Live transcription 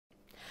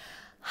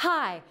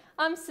Hi,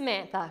 I'm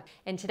Samantha,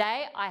 and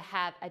today I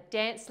have a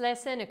dance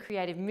lesson, a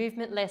creative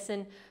movement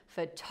lesson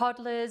for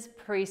toddlers,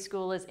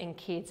 preschoolers and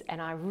kids, and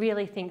I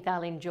really think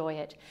they'll enjoy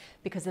it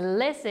because the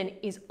lesson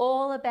is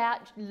all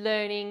about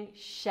learning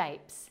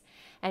shapes.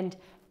 And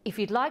if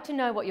you'd like to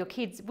know what your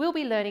kids will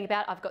be learning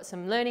about, I've got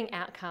some learning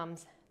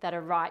outcomes that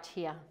are right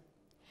here.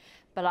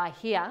 But I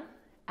hear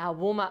our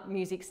warm-up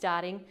music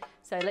starting,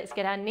 so let's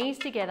get our knees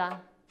together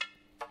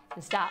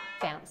and start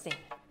bouncing.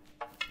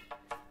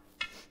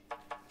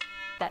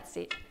 That's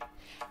it.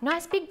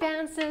 Nice big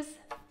bounces.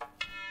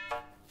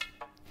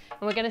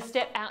 And we're going to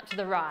step out to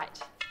the right.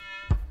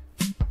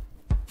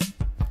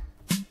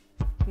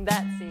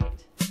 That's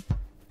it.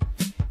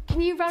 Can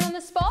you run on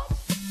the spot?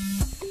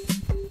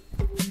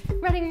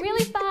 Running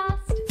really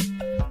fast,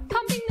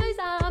 pumping those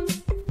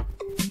arms.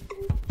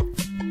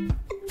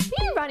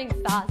 Are you running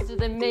faster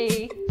than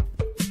me?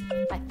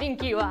 I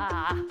think you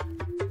are.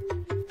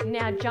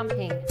 Now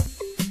jumping.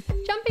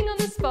 Jumping on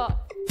the spot.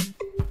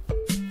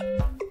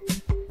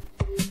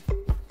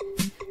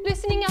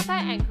 Loosening up our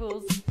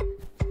ankles.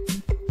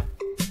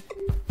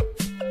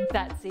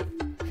 That's it.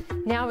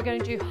 Now we're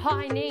going to do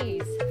high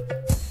knees.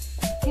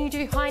 Can you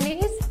do high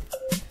knees?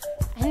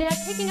 And now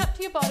picking up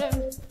to your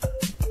bottom.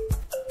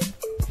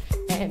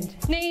 And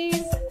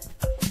knees.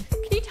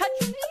 Can you touch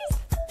your knees?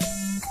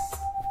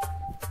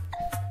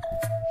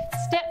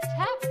 Step,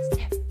 tap,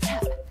 step,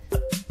 tap.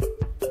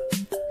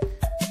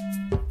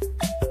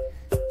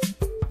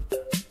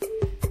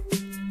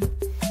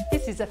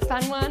 This is a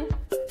fun one.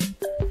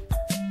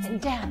 And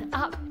down,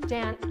 up,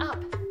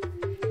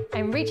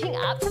 and reaching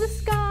up to the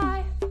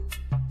sky,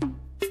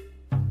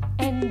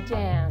 and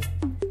down,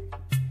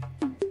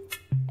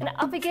 and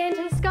up again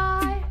to the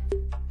sky,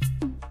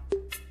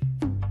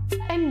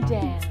 and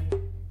down.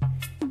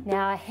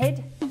 Now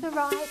head to the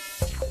right,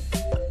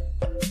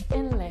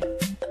 and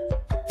left,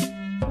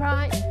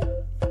 right,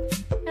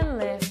 and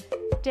left,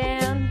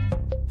 down,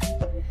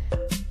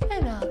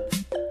 and up,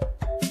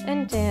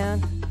 and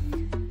down.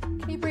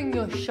 Can you bring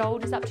your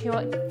shoulders up to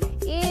your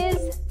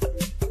ears?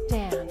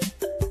 Down,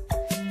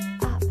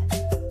 up,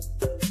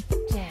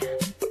 down,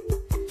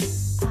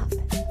 up,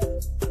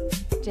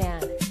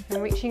 down,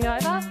 and reaching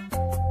over,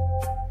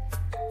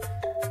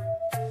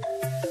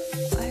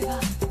 over, over.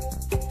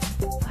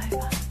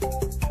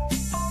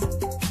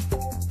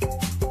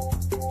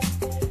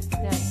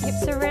 Now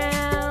hips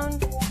around,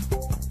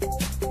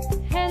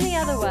 and the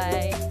other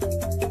way,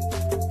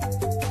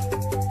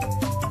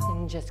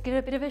 and just get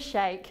a bit of a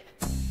shake.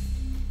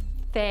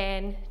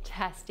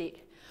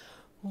 Fantastic.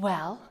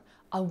 Well,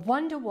 I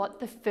wonder what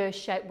the first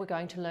shape we're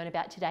going to learn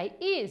about today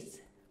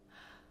is.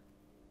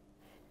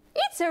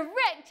 It's a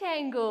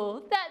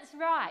rectangle, that's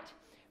right.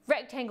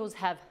 Rectangles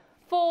have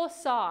 4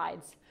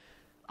 sides,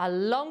 a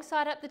long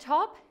side at the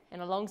top and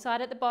a long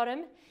side at the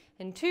bottom,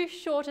 and 2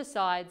 shorter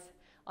sides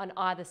on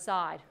either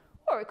side.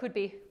 Or it could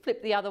be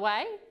flipped the other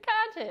way,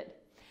 can't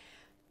it?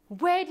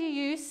 Where do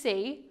you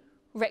see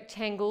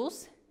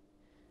rectangles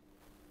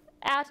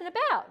out and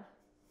about?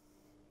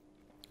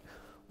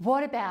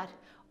 What about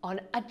on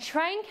a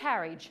train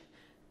carriage?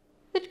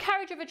 The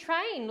carriage of a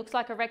train looks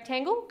like a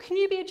rectangle. Can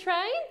you be a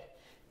train?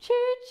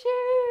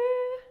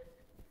 Choo-choo.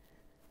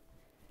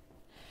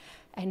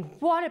 And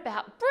what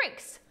about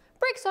bricks?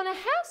 Bricks on a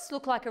house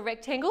look like a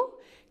rectangle.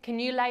 Can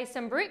you lay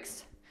some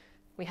bricks?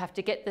 We have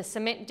to get the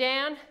cement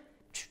down.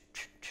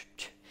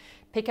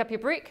 Pick up your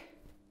brick.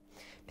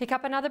 Pick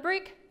up another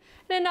brick.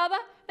 And another,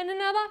 and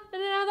another,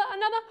 and another,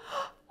 another.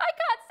 I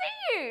can't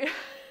see you.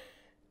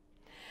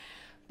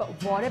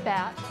 But what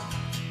about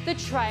the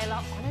trailer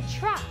on a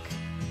truck?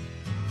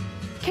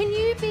 Can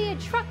you be a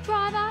truck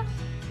driver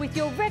with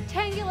your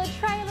rectangular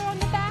trailer on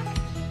the back?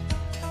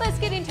 Let's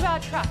get into our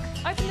truck.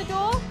 Open the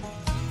door.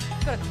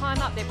 You've got to climb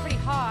up, they're pretty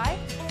high.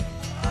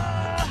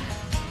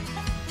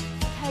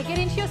 Okay, get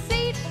into your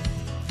seat.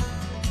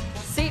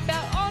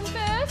 Seatbelt on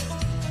first.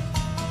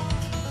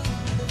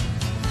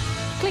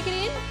 Click it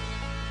in.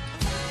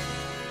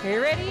 Are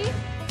you ready?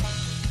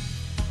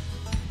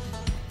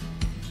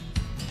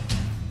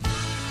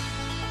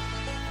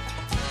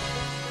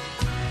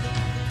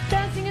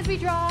 Bouncing as we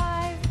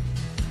drive.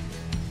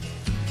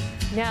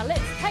 Now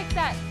let's take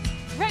that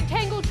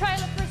rectangle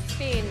trailer for a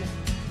spin.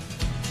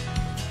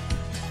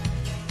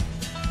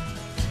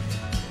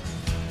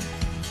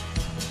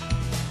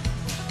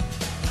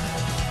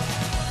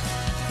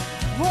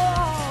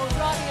 Whoa,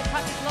 driving a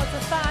truck is lots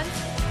of fun.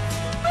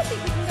 I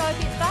think we can go a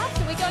bit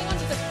faster. We're going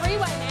onto the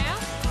freeway now.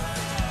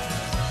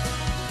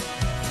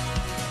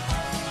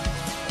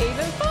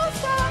 Even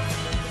faster.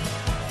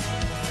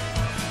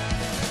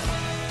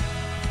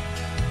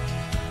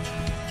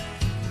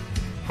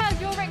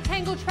 Your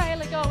rectangle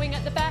trailer going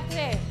at the back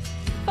there.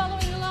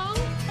 Following along?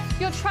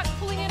 Your truck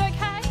pulling it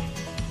okay?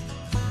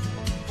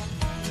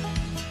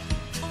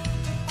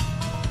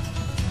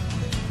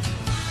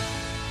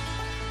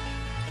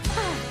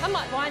 I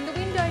might wind the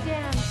window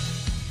down.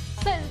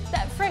 Let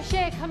that fresh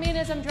air come in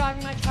as I'm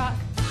driving my truck.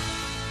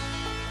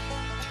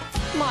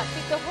 Might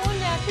pick the horn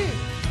now too.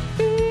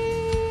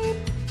 Beep,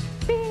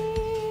 beep.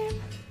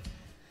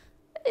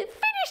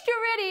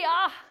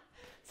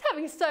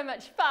 having so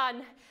much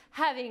fun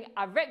having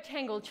a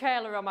rectangle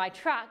trailer on my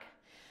truck.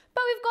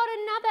 But we've got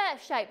another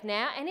shape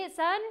now, and it's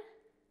an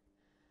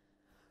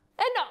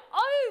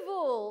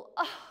oval.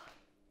 Oh,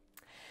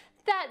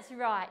 that's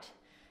right.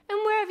 And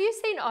where have you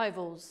seen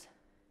ovals?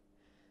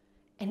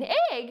 An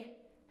egg?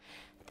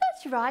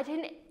 That's right,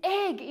 an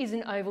egg is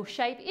an oval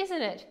shape,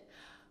 isn't it?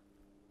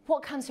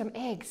 What comes from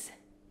eggs?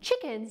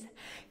 Chickens.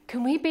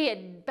 Can we be a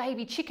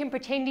baby chicken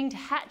pretending to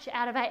hatch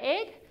out of our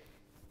egg?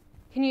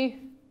 Can you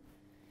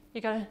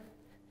gotta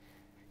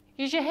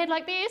use your head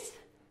like this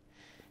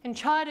and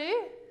try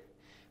to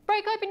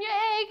break open your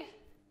egg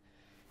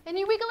and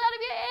you wiggle out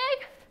of your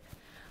egg.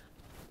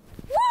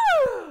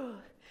 Woo!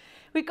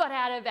 We got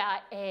out of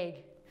our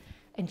egg.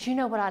 And do you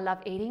know what I love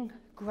eating?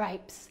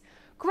 Grapes.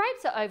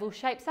 Grapes are oval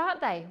shapes, aren't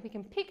they? We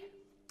can pick.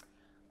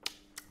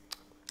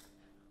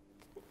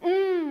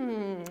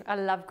 I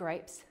love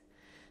grapes.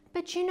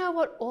 But do you know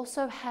what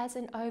also has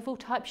an oval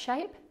type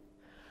shape?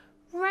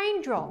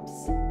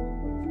 Raindrops.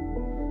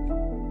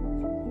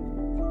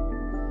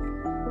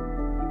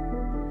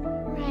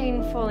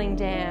 Rain falling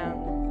down.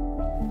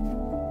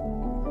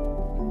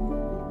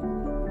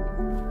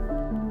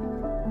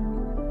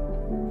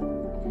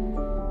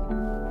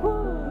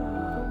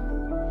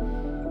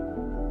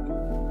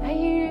 Are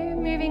you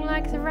moving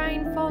like the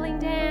rain falling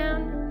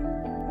down?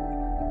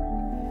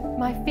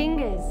 My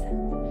fingers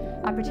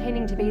are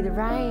pretending to be the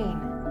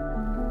rain.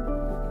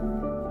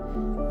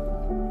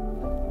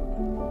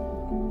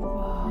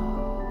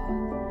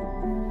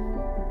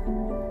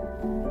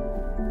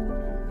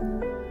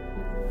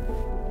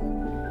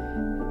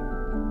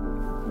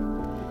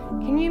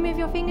 Can you move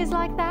your fingers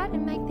like that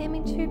and make them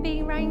into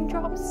big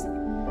raindrops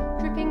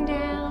dripping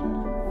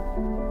down?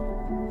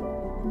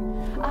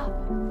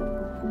 Up,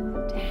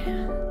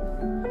 down,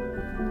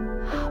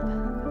 up,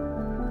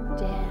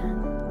 down,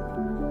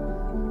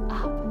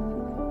 up.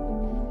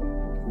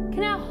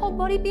 Can our whole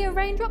body be a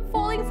raindrop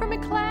falling from a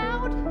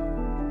cloud?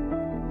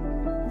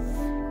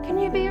 Can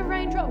you be a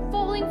raindrop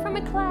falling from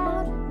a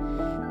cloud?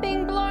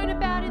 Being blown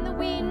about in the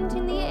wind,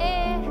 in the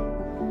air,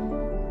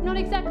 not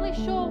exactly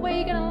sure where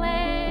you're going to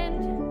land.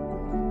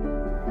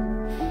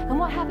 And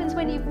what happens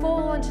when you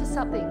fall onto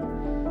something?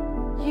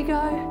 You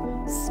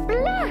go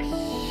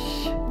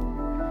splash!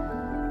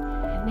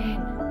 And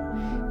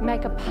then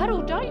make a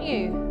puddle, don't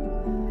you?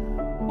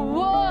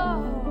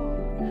 Whoa!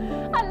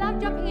 I love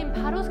jumping in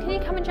puddles. Can you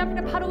come and jump in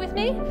a puddle with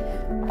me?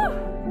 Whew.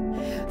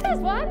 There's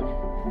one.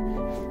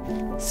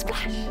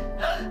 Splash!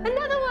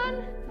 Another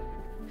one.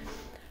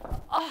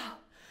 Oh,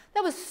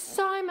 that was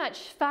so much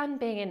fun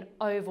being an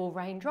oval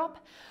raindrop.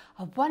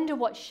 I wonder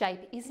what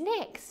shape is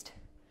next.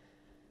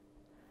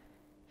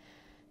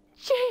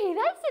 Gee,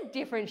 that's a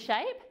different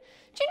shape.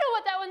 Do you know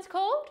what that one's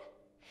called?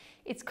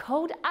 It's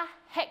called a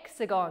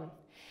hexagon.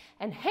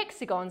 And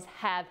hexagons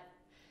have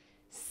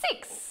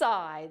 6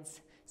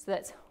 sides. So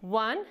that's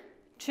 1,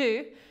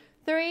 2,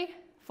 3,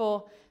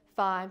 4,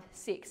 5,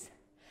 6.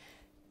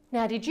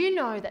 Now, did you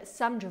know that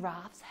some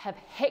giraffes have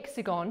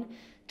hexagon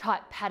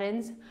type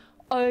patterns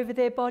over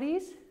their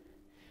bodies?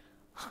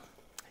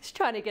 It's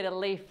trying to get a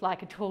leaf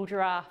like a tall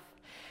giraffe.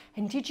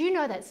 And did you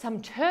know that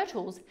some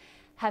turtles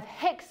have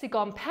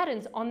hexagon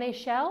patterns on their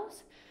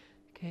shells?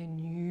 Can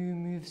you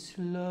move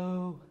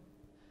slow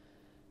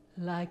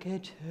like a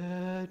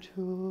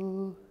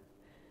turtle?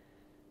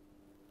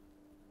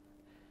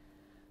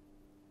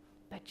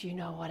 But do you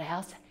know what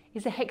else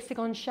is a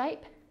hexagon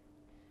shape?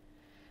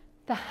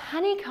 The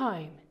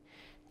honeycomb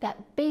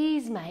that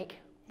bees make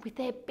with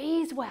their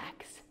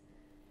beeswax.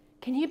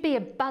 Can you be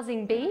a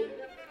buzzing bee?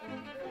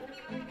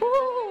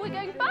 Ooh, we're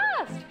going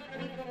fast.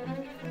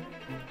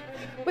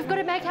 We've got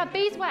to make our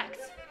beeswax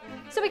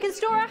so we can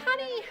store our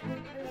honey.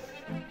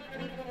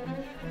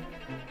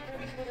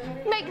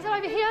 Make some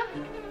over here.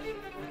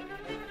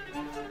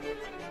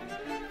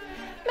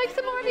 Make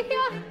some more over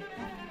here.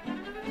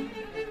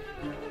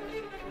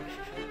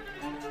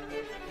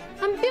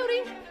 I'm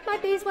building my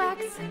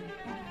beeswax.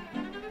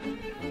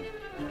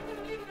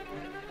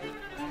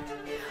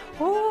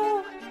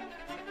 Oh.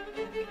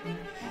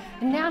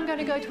 And now I'm going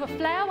to go to a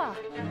flower.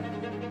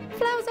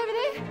 Flower's over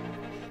there.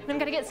 And I'm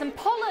going to get some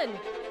pollen.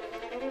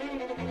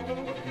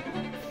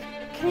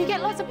 Can you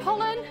get lots of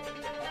pollen?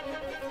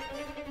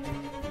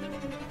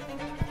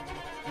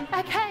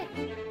 Okay.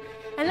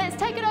 And let's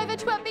take it over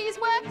to our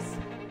beeswax.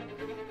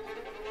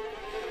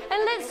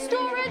 And let's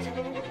store it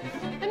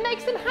and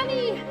make some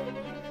honey.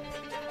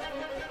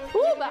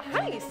 Ooh, but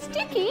honey's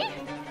sticky.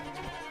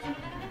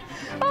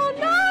 Oh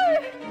no!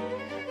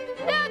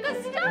 Now I got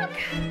stuck.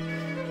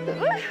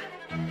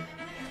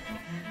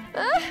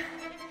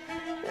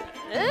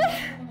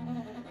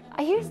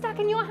 Are you stuck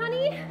in your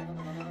honey?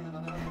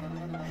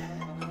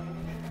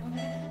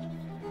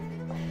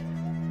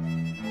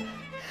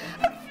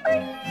 I'm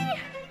free!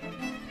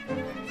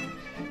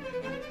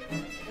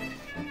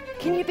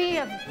 Can you be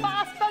a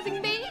fast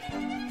buzzing bee?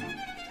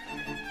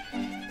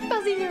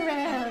 Buzzing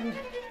around.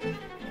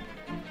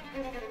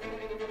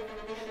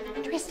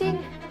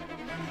 Twisting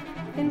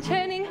and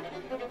turning.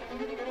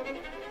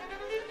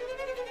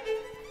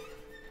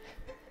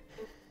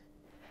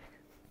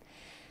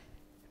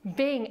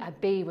 Being a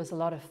bee was a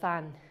lot of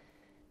fun.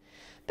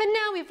 But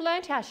now we've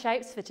learnt our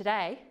shapes for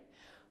today,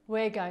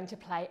 we're going to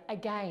play a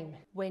game.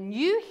 When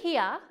you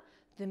hear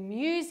the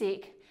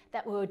music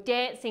that we were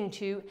dancing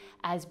to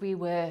as we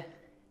were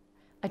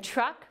a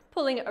truck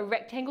pulling a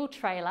rectangle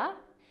trailer,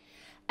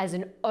 as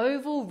an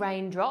oval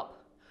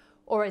raindrop,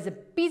 or as a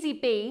busy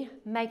bee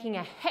making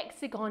a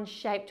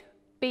hexagon-shaped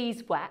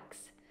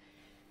beeswax,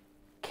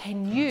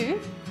 can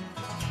you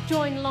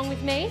join along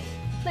with me?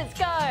 Let's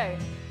go!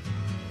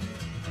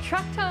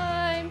 Truck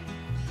time!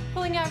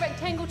 Pulling our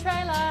rectangle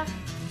trailer.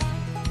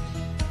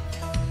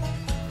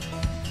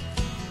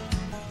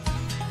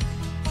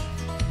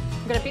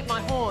 I'm gonna beat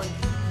my horn.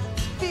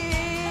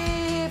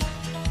 Beep,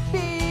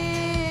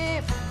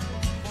 beep.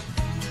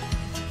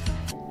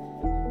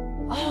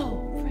 Oh,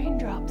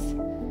 raindrops.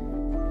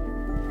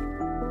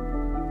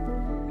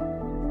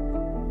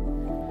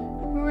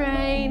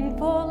 Rain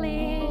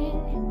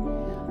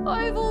falling,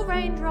 oval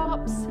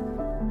raindrops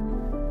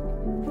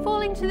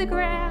falling to the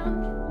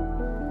ground.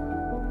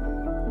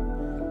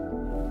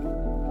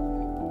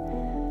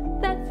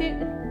 That's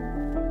it.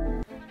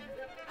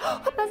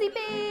 A buzzy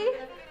bee.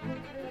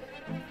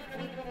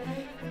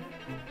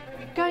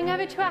 Going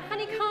over to our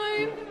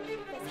honeycomb.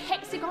 It's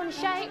hexagon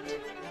shaped.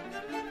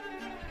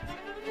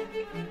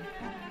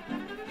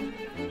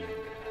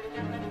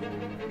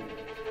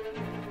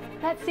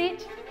 That's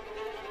it.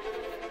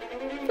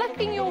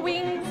 Flapping your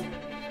wings.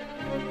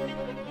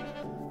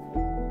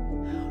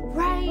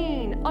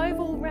 Rain,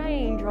 oval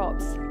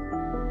raindrops.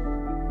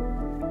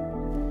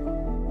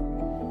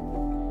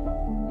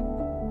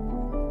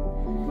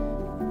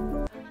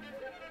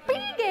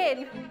 Bee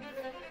again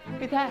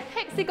with our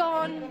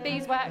hexagon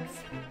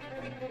beeswax.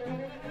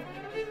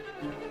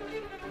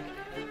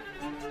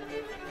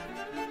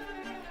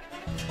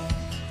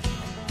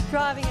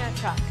 Driving our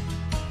truck.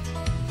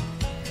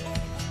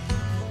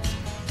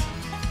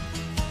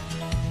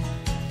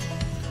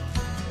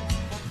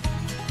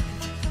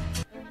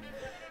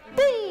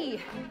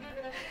 Bee!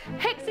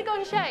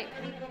 Hexagon shape.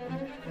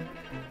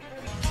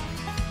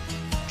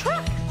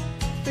 Truck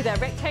with our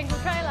rectangle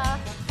trailer.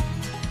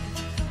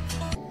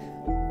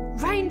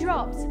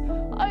 Raindrops,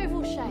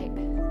 oval shape.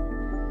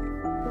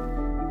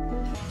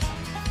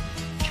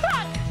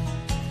 Truck!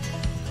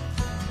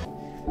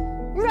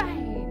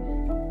 Rain.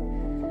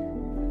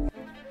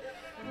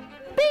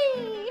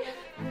 Bee!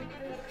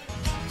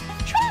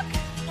 Truck!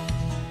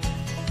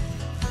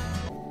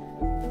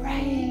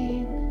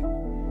 Rain.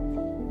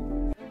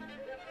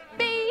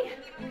 Bee!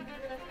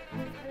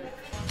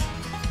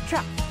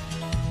 Truck.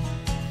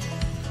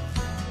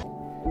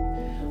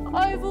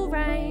 Oval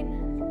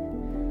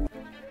rain.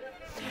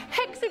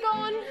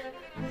 Hexagon.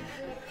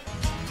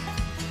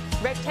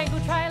 Rectangle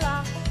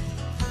trailer.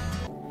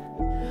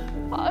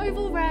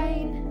 Oval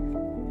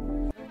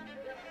rain.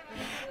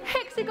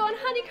 Hexagon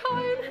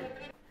honeycomb.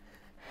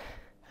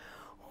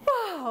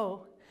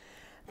 Whoa,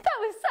 that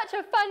was such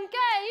a fun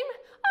game.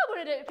 I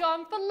wanted it to go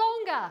on for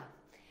longer.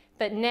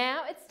 But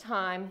now it's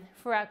time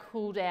for our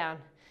cool down.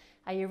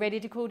 Are you ready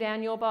to cool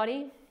down your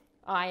body?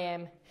 I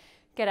am.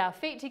 Get our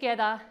feet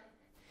together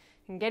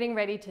and getting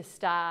ready to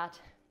start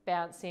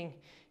bouncing.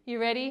 You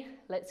ready?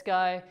 Let's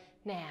go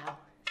now.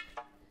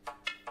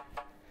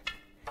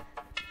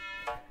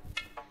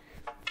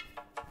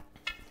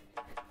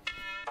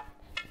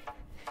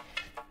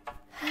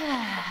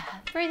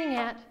 Breathing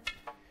out.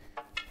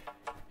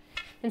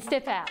 And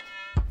step out.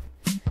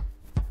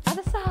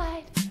 Other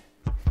side.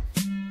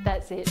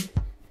 That's it.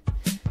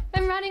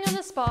 And running on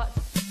the spot.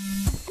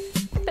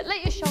 But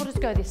let your shoulders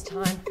go this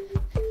time.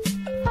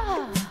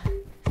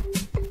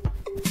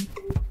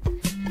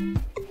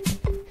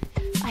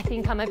 I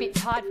think I'm a bit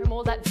tired from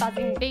all that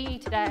buzzing bee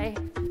today.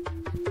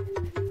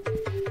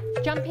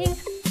 Jumping.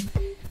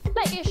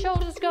 Let your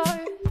shoulders go.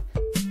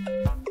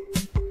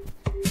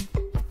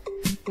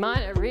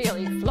 Mine are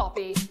really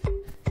floppy.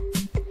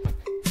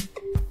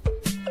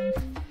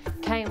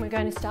 Okay, and we're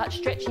going to start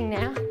stretching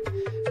now.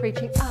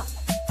 Reaching up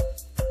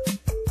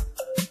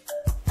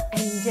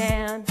and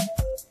down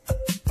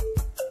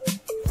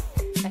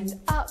and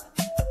up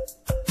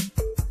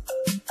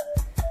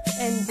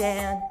and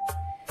down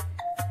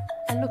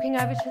and looking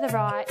over to the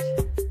right,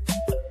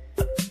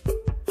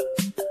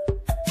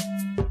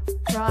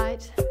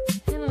 right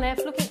and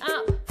left, looking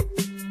up,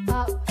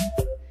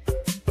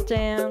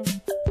 down,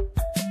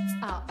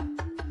 up.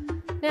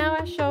 Now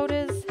our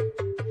shoulders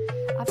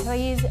up,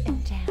 please,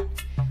 and down.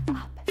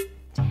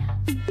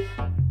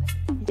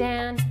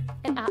 Down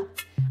and up.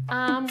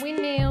 Arm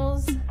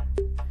windmills,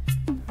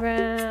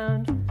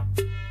 round.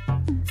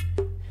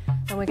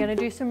 And we're going to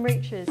do some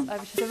reaches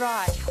over to the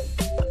right.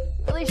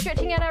 Really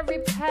stretching out our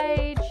rib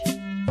cage.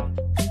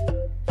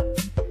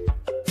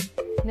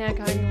 Now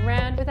going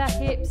round with our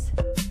hips.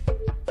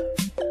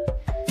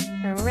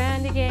 And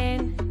round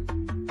again.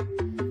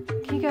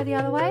 Can you go the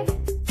other way?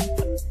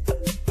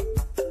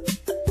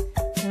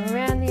 And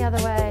around the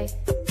other way.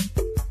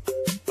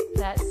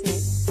 That's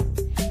it.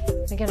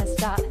 We're going to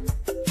start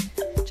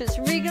just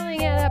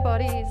wriggling out our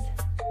bodies.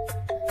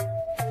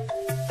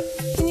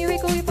 Can you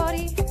wriggle your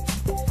body?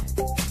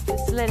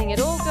 Just letting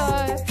it all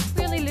go.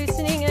 Really loosen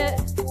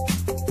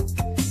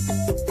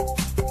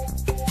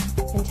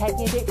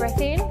Taking a deep breath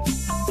in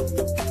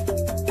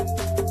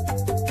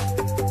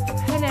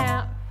and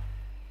out.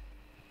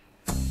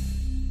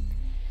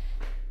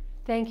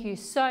 Thank you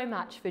so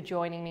much for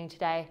joining me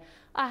today.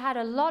 I had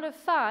a lot of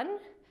fun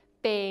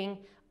being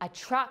a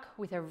truck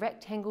with a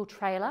rectangle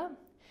trailer,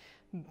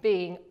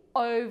 being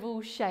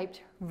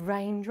oval-shaped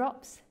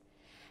raindrops,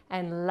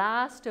 and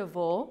last of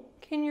all,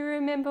 can you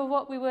remember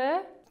what we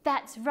were?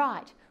 That's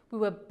right, we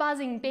were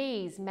buzzing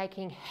bees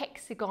making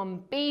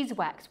hexagon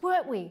beeswax,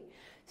 weren't we?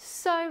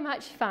 So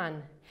much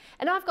fun.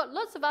 And I've got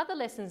lots of other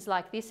lessons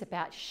like this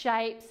about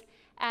shapes,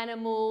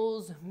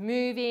 animals,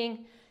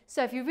 moving.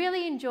 So if you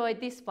really enjoyed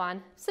this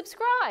one,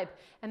 subscribe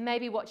and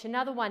maybe watch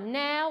another one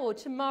now or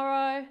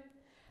tomorrow.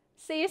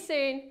 See you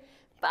soon.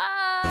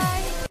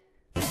 Bye.